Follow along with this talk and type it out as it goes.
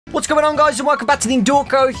What's going on, guys, and welcome back to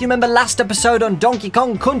Nindawkbro. If you remember last episode on Donkey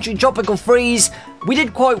Kong Country Tropical Freeze, we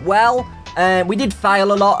did quite well. We did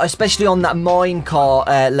fail a lot, especially on that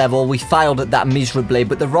minecart level. We failed at that miserably,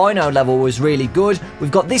 but the rhino level was really good.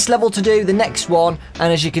 We've got this level to do, the next one,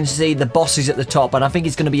 and as you can see, the boss is at the top, and I think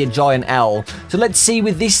it's going to be a giant L. So let's see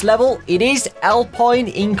with this level. It is Alpine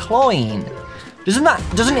Incline.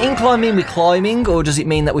 Doesn't incline mean we're climbing, or does it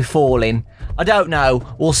mean that we're falling? I don't know.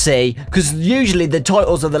 We'll see. Because usually the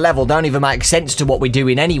titles of the level don't even make sense to what we're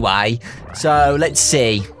doing anyway. So, let's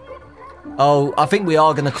see. Oh, I think we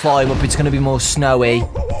are going to climb up. It's going to be more snowy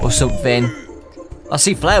or something. I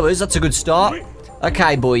see flowers. That's a good start.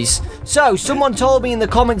 Okay, boys. So, someone told me in the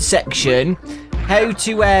comments section how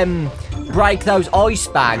to break those ice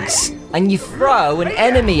bags. And you throw an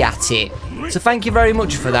enemy at it. So, thank you very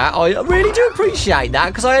much for that. I really do appreciate that.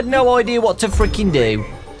 Because I had no idea what to freaking do.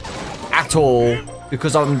 At all,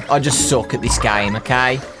 because I just suck at this game,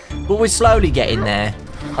 okay? But we're slowly getting there.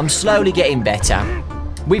 I'm slowly getting better.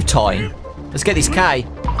 With time. Let's get this K.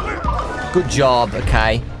 Good job,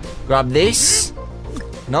 okay. Grab this.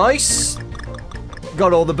 Nice.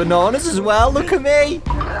 Got all the bananas as well, look at me.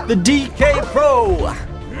 The DK Pro.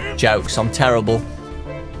 Jokes, I'm terrible.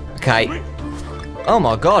 Okay. Oh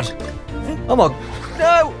my god. Oh my,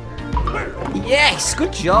 no. Yes,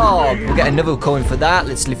 good job. We'll get another coin for that.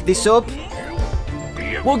 Let's lift this up.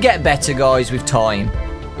 We'll get better, guys, with time.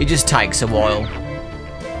 It just takes a while.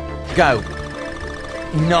 Go.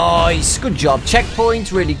 Nice. Good job.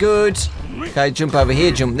 Checkpoint. Really good. Okay, jump over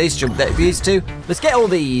here. Jump this. Jump that. These two. Let's get all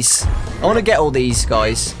these. I want to get all these,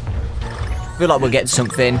 guys. I feel like we'll get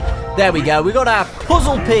something. There we go. We got our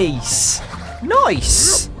puzzle piece.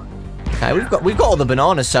 Nice. Okay, we've got all the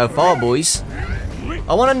bananas so far, boys.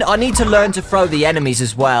 I need to learn to throw the enemies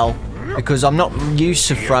as well, because I'm not used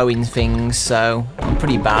to throwing things, so I'm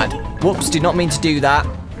pretty bad. Whoops, did not mean to do that.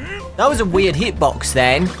 That was a weird hitbox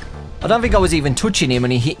then. I don't think I was even touching him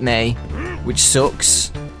when he hit me, which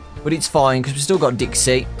sucks. But it's fine, because we've still got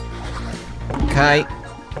Dixie. Okay.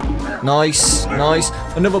 Nice, nice.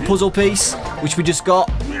 Another puzzle piece, which we just got.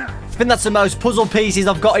 I think that's the most puzzle pieces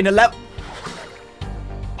I've got in a level.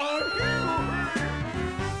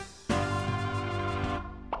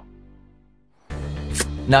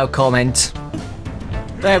 No comment.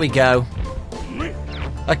 There we go.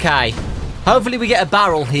 Okay. Hopefully we get a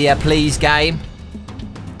barrel here, please, game.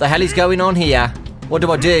 The hell is going on here? What do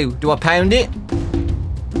I do? Do I pound it?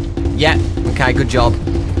 Yeah. Okay, good job.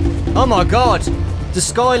 Oh my god. The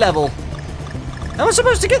sky level. How am I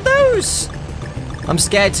supposed to get those? I'm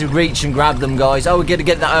scared to reach and grab them, guys. Oh, we're going to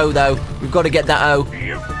get that O, though. We've got to get that O.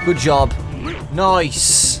 Good job.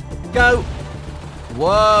 Nice. Go.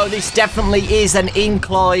 Whoa, this definitely is an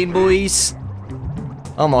incline, boys.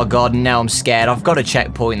 Oh my god, now I'm scared. I've got a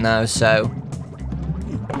checkpoint though, so.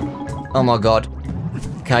 Oh my god.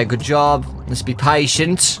 Okay, good job. Let's be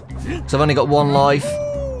patient, because I've only got one life.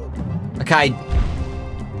 Okay.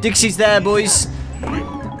 Dixie's there, boys.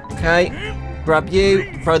 Okay. Grab you.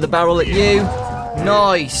 Throw the barrel at you.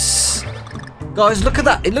 Nice. Guys, look at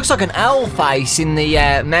that. It looks like an owl face in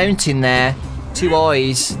the mountain there. 2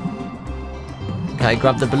 eyes. Okay,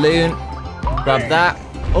 grab the balloon. Grab that.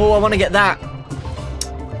 Oh, I want to get that.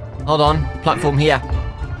 Hold on. Platform here.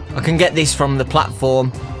 I can get this from the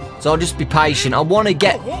platform. So I'll just be patient. I want to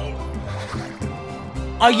get...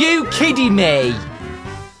 Are you kidding me?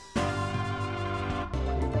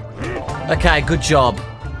 Okay, good job.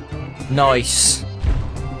 Nice.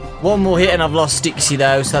 One more hit and I've lost Dixie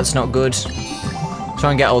though, so that's not good.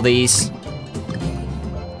 Try and get all these.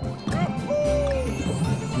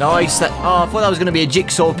 Nice. Oh, I thought that was going to be a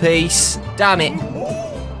jigsaw piece. Damn it.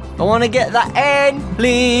 I want to get that N,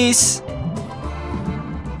 please.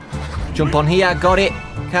 Jump on here. Got it.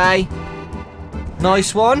 Okay.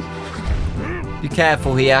 Nice one. Be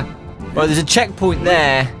careful here. Right, there's a checkpoint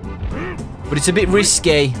there. But it's a bit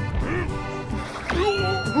risky.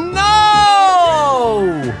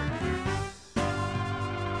 No!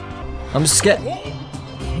 I'm scared.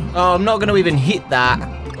 Oh, I'm not going to even hit that.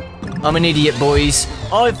 I'm an idiot, boys.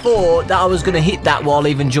 I thought that I was going to hit that while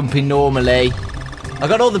even jumping normally. I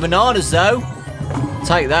got all the bananas, though.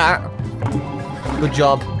 Take that. Good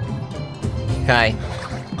job. Okay.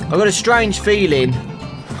 I've got a strange feeling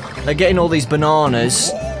that getting all these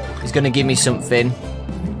bananas is going to give me something.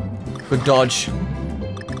 Good dodge.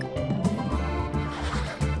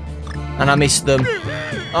 And I missed them.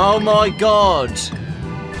 Oh, my God.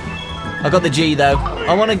 I got the G, though.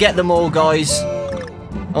 I want to get them all, guys.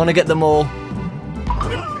 I want to get them all.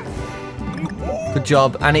 Good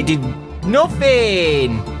job. And it did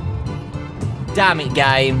nothing. Damn it,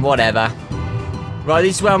 game. Whatever. Right,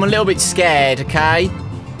 this is where I'm a little bit scared, okay?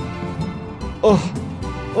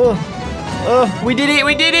 We did it,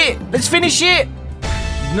 we did it. Let's finish it.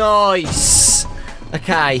 Nice.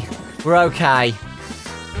 Okay, we're okay.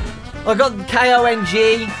 I got the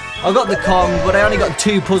KONG. I got the Kong, but I only got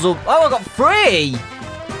 2 puzzle. Oh, I got 3.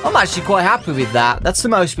 I'm actually quite happy with that. That's the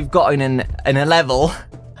most we've got in a level.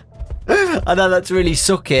 I know that's really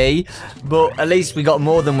sucky, but at least we got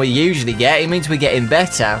more than we usually get. It means we're getting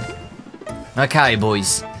better. Okay,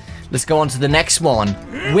 boys. Let's go on to the next one.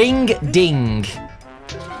 Wing Ding.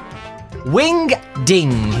 Wing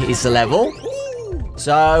Ding is the level.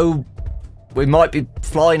 So, we might be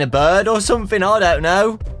flying a bird or something. I don't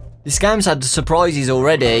know. This game's had surprises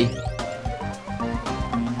already.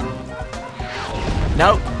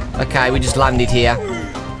 Nope. Okay, we just landed here.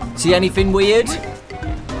 See anything weird?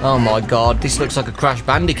 Oh my god, this looks like a Crash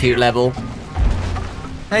Bandicoot level.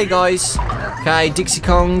 Hey guys. Okay, Dixie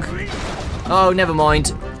Kong. Oh, never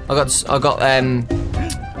mind. I got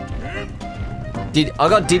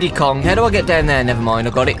Diddy Kong. How do I get down there? Never mind,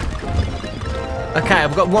 I got it. Okay,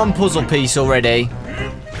 I've got 1 puzzle piece already.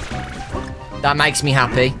 That makes me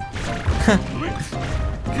happy.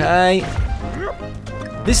 Okay.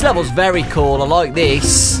 This level's very cool. I like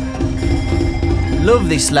this. Love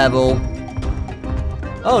this level.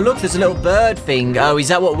 Oh, look, there's a little bird thing. Oh, is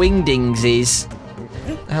that what Wingdings is?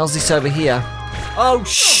 What the hell's this over here? Oh,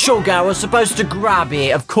 sugar. I was supposed to grab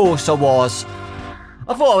it. Of course I was.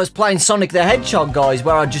 I thought I was playing Sonic the Hedgehog, guys,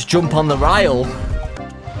 where I just jump on the rail.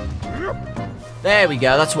 There we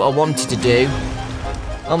go. That's what I wanted to do.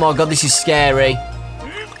 Oh my god, this is scary.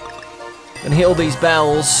 And hit all these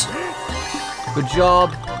bells. Good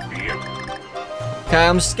job. Okay,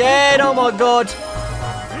 I'm scared. Oh my god.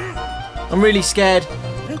 I'm really scared.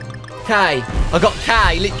 K. I got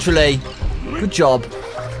K, literally. Good job.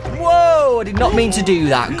 Whoa, I did not mean to do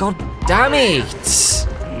that. God damn it.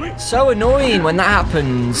 So annoying when that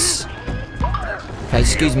happens. Okay,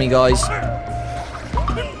 excuse me, guys.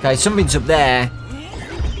 Okay, something's up there.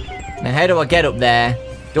 Now, how do I get up there?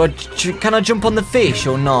 Can I jump on the fish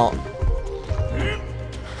or not?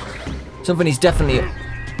 Something is definitely...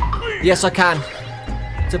 Yes, I can.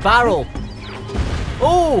 It's a barrel.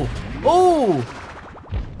 Oh! Oh!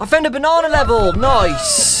 I found a banana level.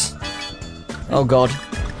 Nice. Oh, God.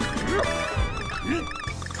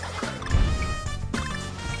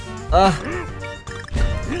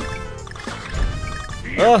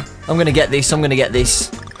 I'm gonna get this. I'm gonna get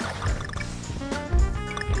this.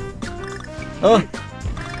 Oh!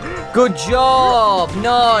 Good job.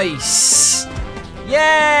 Nice.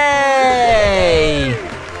 Yay!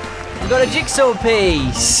 I got a jigsaw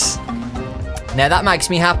piece. Now that makes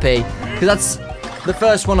me happy, because that's the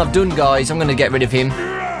first one I've done, guys. I'm going to get rid of him.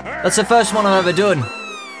 That's the first one I've ever done.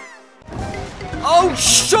 Oh,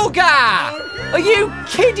 sugar! Are you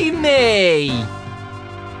kidding me?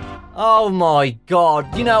 Oh my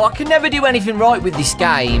god. You know, I can never do anything right with this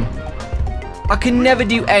game. I can never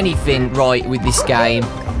do anything right with this game.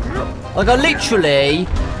 Like, I literally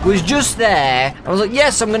was just there. I was like,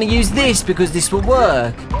 yes, I'm going to use this because this will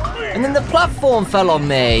work. And then the platform fell on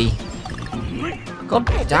me. God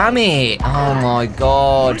damn it. Oh my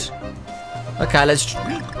god. Okay, let's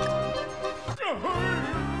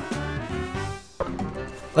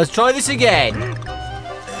try this again.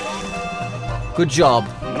 Good job.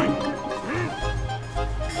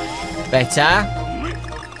 Better.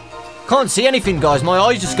 Can't see anything, guys. My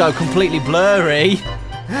eyes just go completely blurry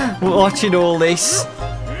watching all this.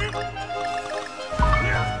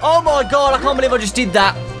 Oh my god, I can't believe I just did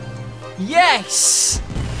that. Yes!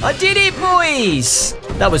 I did it, boys!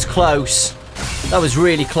 That was close. That was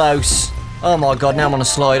really close. Oh my god, now I'm on a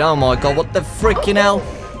slide. Oh my god, what the freaking hell?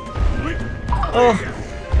 Oh.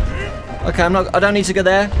 Okay, I don't need to go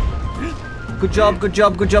there. Good job, good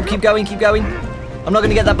job, good job. Keep going, keep going. I'm not going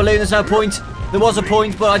to get that balloon, there's no point. There was a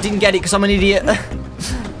point, but I didn't get it because I'm an idiot.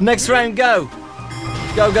 Next round, go.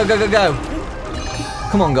 Go, go, go, go, go.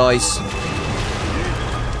 Come on, guys.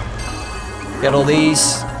 Get all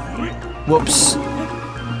these. Whoops.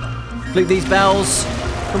 Flick these bells.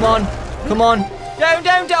 Come on. Come on. Down,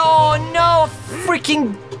 down, down. Oh, no.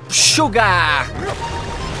 Freaking sugar.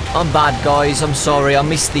 I'm bad, guys. I'm sorry. I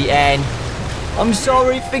missed the N. I'm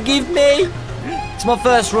sorry. Forgive me. It's my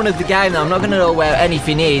first run of the game, though. I'm not going to know where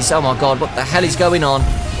anything is. Oh, my God. What the hell is going on?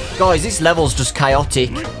 Guys, this level's just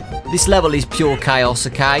chaotic. This level is pure chaos,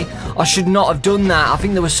 okay? I should not have done that. I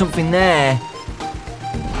think there was something there.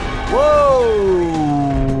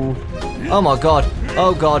 Whoa! Oh my god.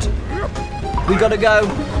 Oh god. We gotta go.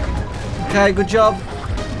 Okay, good job.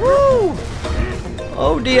 Woo!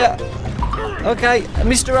 Oh dear. Okay,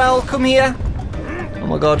 Mr. L, come here. Oh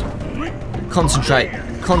my god. Concentrate.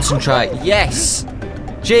 Concentrate. Yes!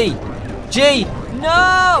 G. G!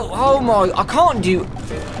 No! Oh my, I can't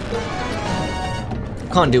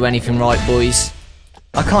do anything right, boys.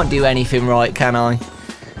 I can't do anything right, can I?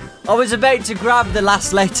 I was about to grab the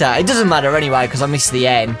last letter. It doesn't matter anyway, because I missed the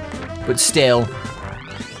N. But still,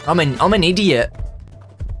 I'm an idiot.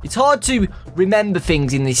 It's hard to remember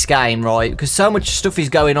things in this game, right? Because so much stuff is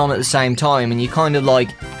going on at the same time, and you kind of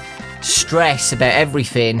like stress about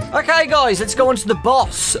everything. Okay, guys, let's go on to the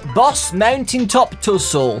boss. Boss Mountaintop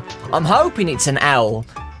Tussle. I'm hoping it's an owl.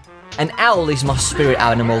 An owl is my spirit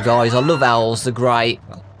animal, guys. I love owls. They're great.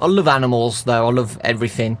 I love animals, though. I love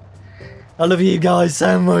everything. I love you guys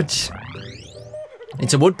so much.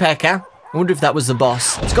 It's a woodpecker. I wonder if that was the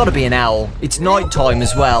boss. It's got to be an owl. It's night time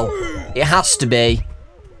as well. It has to be.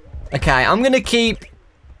 Okay, I'm gonna keep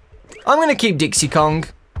Dixie Kong.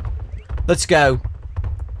 Let's go.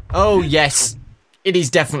 Oh yes, it is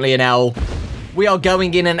definitely an owl. We are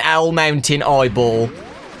going in an owl mountain eyeball.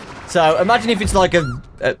 So imagine if it's like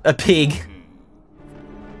a pig.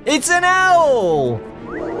 It's an owl.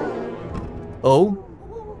 Oh.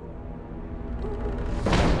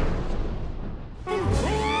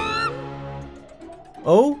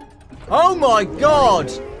 Oh. Oh my God.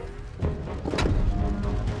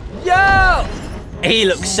 Yo! He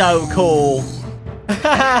looks so cool.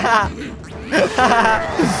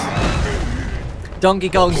 Donkey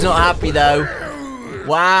Kong's not happy though.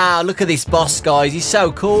 Wow, look at this boss, guys. He's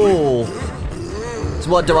so cool. So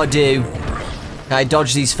what do I do? Okay,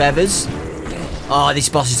 dodge these feathers. Oh, this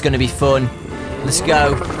boss is going to be fun. Let's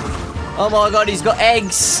go. Oh my God, he's got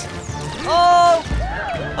eggs. Oh,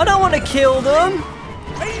 I don't want to kill them.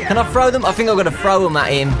 Can I throw them? I think I'm going to throw them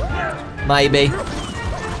at him. Maybe.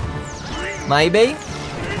 Maybe?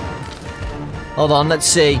 Hold on, let's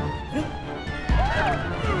see.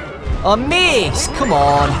 I missed! Come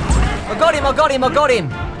on. I got him, I got him, I got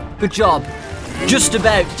him. Good job. Just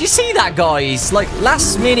about. Did you see that, guys? Like,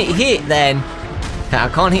 last minute hit then. Okay, I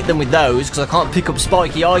can't hit them with those because I can't pick up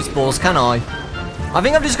spiky ice balls, can I? I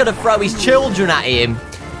think I'm just going to throw his children at him,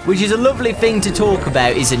 which is a lovely thing to talk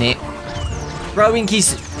about, isn't it? Throwing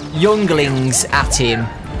his younglings at him.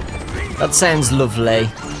 That sounds lovely.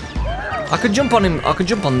 I could jump on him. I could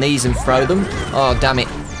jump on these and throw them. Oh, damn it.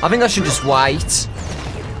 I think I should just wait.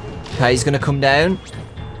 Okay, he's going to come down.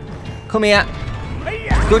 Come here.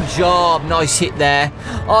 Good job. Nice hit there.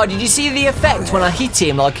 Oh, did you see the effect when I hit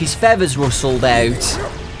him? Like his feathers rustled out.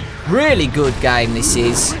 Really good game this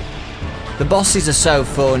is. The bosses are so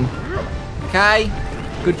fun. Okay.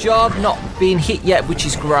 Good job. Not being hit yet, which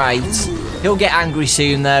is great. He'll get angry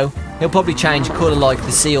soon, though. He'll probably change colour like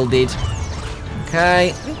the seal did.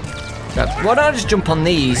 Okay. Why don't I just jump on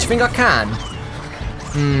these? Think I can?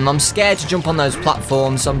 I'm scared to jump on those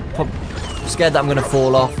platforms. I'm scared that I'm going to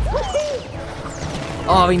fall off.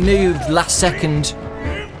 Oh, he moved last second.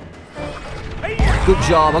 Good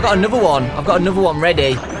job. I got another one. I've got another one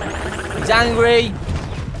ready. He's angry.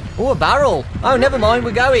 Oh, a barrel. Oh, never mind.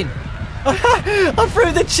 We're going. I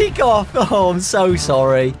threw the chick off. Oh, I'm so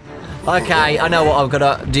sorry. Okay, I know what I've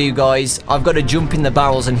got to do, guys. I've got to jump in the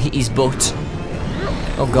barrels and hit his butt.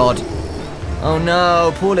 Oh, God. Oh,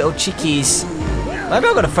 no. Poor little chickies. Maybe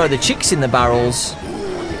I've got to throw the chicks in the barrels.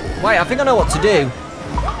 Wait, I think I know what to do.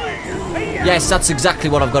 Yes, that's exactly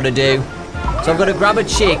what I've got to do. So I've got to grab a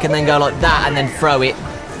chick and then go like that and then throw it.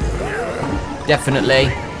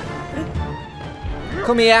 Definitely.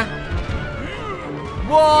 Come here.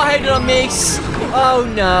 Whoa, how did I miss?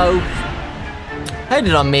 Oh, no. How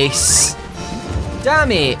did I miss?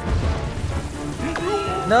 Damn it.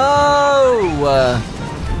 No.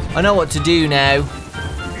 I know what to do now.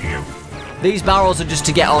 These barrels are just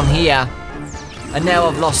to get on here. And now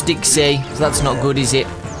I've lost Dixie. So that's not good, is it?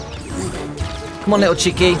 Come on, little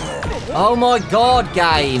chickie. Oh my God,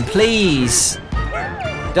 game. Please.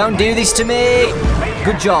 Don't do this to me.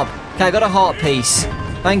 Good job. Okay, I got a heart piece.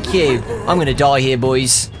 Thank you. I'm going to die here,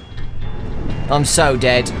 boys. I'm so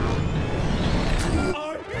dead.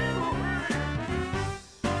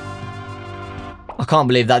 I can't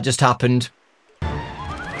believe that just happened.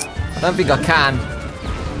 I don't think I can.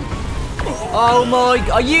 Oh my...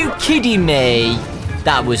 Are you kidding me?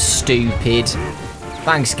 That was stupid.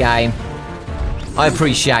 Thanks, game. I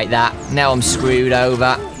appreciate that. Now I'm screwed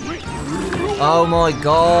over. Oh my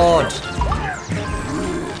God.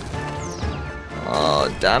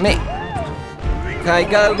 Oh, damn it. Okay,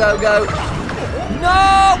 go, go, go.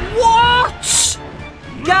 No! What?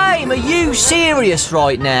 Game, are you serious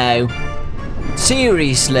right now?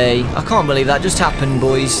 Seriously? I can't believe that just happened,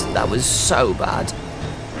 boys. That was so bad.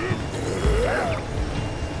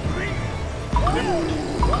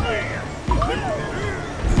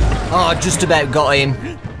 Oh, just about got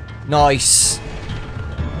him. Nice.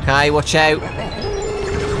 Okay, watch out.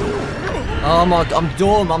 Oh my, I'm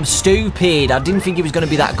dumb, I'm stupid. I didn't think it was going to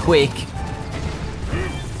be that quick.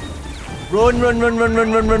 Run, run, run, run,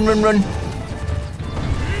 run, run, run, run, run.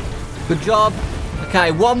 Good job.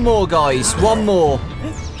 Okay, one more, guys. One more.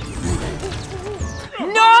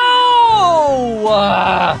 No!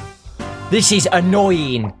 This is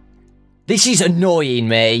annoying. This is annoying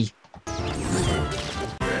me.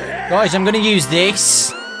 Guys, I'm going to use this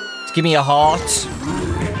to give me a heart.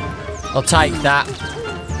 I'll take that.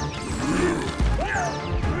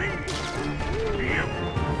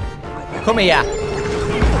 Come here.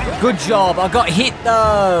 Good job. I got hit,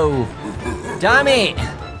 though. Damn it.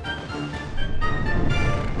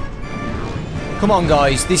 Come on,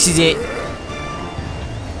 guys. This is it.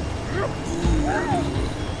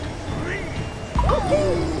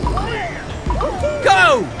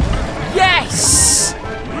 Go! Yes!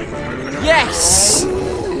 Yes!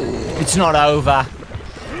 It's not over.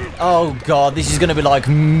 Oh, God. This is going to be like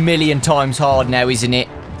a million times hard now, isn't it?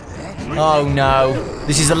 Oh, no.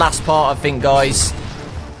 This is the last part, I think, guys.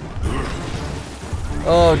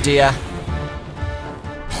 Oh, dear.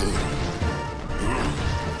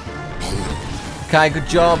 Okay, good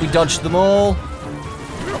job. We dodged them all.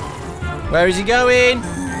 Where is he going?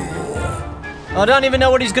 I don't even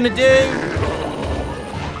know what he's going to do.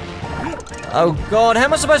 Oh, God. How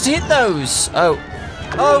am I supposed to hit those? Oh.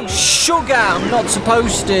 Oh, sugar. I'm not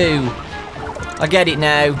supposed to. I get it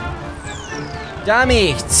now. Damn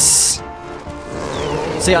it.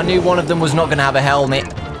 See, I knew one of them was not going to have a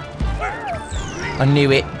helmet. I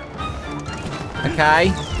knew it.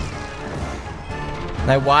 Okay.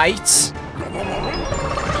 Now, wait.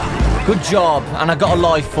 Good job. And I got a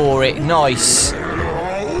life for it. Nice.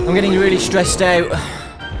 I'm getting really stressed out.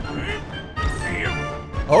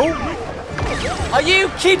 Oh. Are you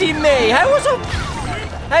kidding me? How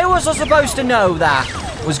was I supposed to know that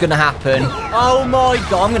was going to happen? Oh, my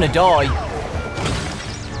God. I'm going to die.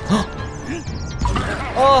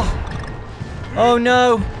 Oh. Oh,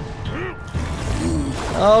 no.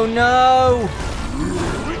 Oh, no.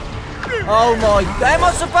 Oh, my God. Am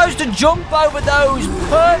I supposed to jump over those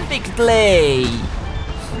perfectly?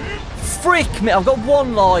 Frick me. I've got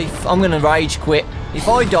one life. I'm going to rage quit. If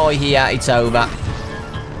I die here, it's over.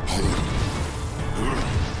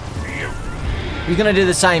 He's going to do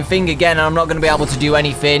the same thing again, and I'm not going to be able to do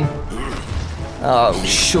anything. Oh,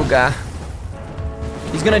 sugar.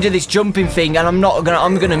 He's going to do this jumping thing, and I'm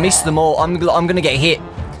going to miss them all. I'm going to get hit.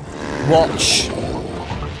 Watch.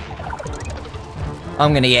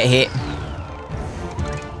 I'm going to get hit.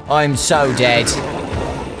 I'm so dead.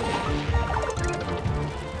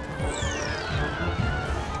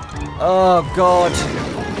 Oh, God.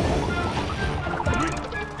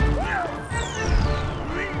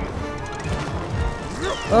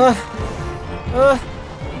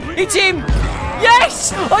 It's him!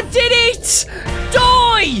 Yes! I did it!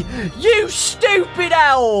 Die! You stupid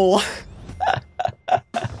owl!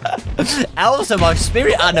 Owls are my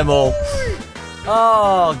spirit animal.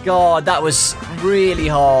 Oh, God, that was really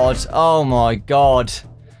hard. Oh, my God.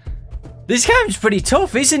 This game's pretty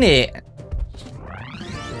tough, isn't it?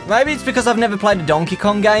 Maybe it's because I've never played a Donkey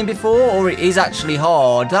Kong game before, or it is actually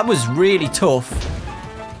hard. That was really tough.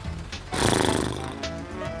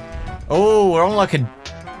 Oh, we're on like a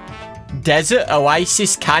desert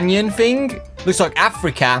oasis canyon thing. Looks like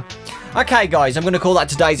Africa. Okay, guys, I'm going to call that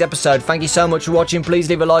today's episode. Thank you so much for watching. Please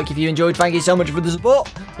leave a like if you enjoyed. Thank you so much for the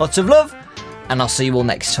support. Lots of love. And I'll see you all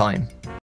next time.